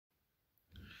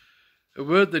A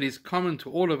word that is common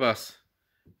to all of us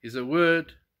is a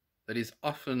word that is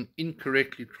often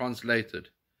incorrectly translated,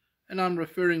 and I'm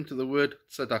referring to the word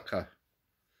tzedakah.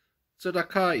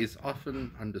 Tzedakah is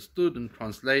often understood and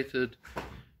translated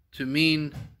to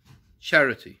mean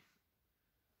charity.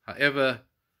 However,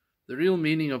 the real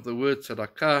meaning of the word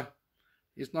tzedakah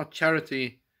is not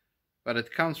charity, but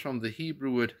it comes from the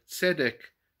Hebrew word tzedek,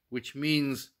 which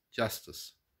means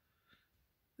justice.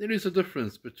 There is a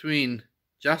difference between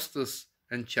justice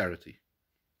and charity.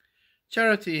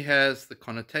 Charity has the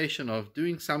connotation of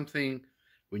doing something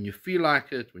when you feel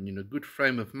like it, when you're in a good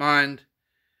frame of mind,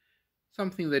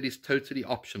 something that is totally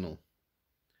optional.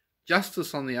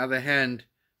 Justice, on the other hand,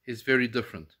 is very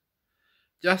different.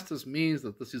 Justice means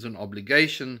that this is an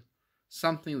obligation,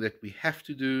 something that we have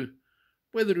to do,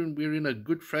 whether we're in a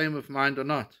good frame of mind or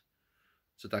not.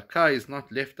 Tzedakah is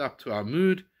not left up to our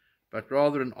mood, but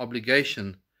rather an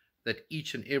obligation that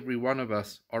each and every one of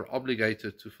us are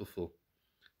obligated to fulfill.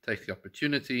 Take the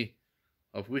opportunity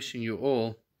of wishing you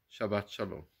all Shabbat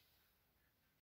Shalom.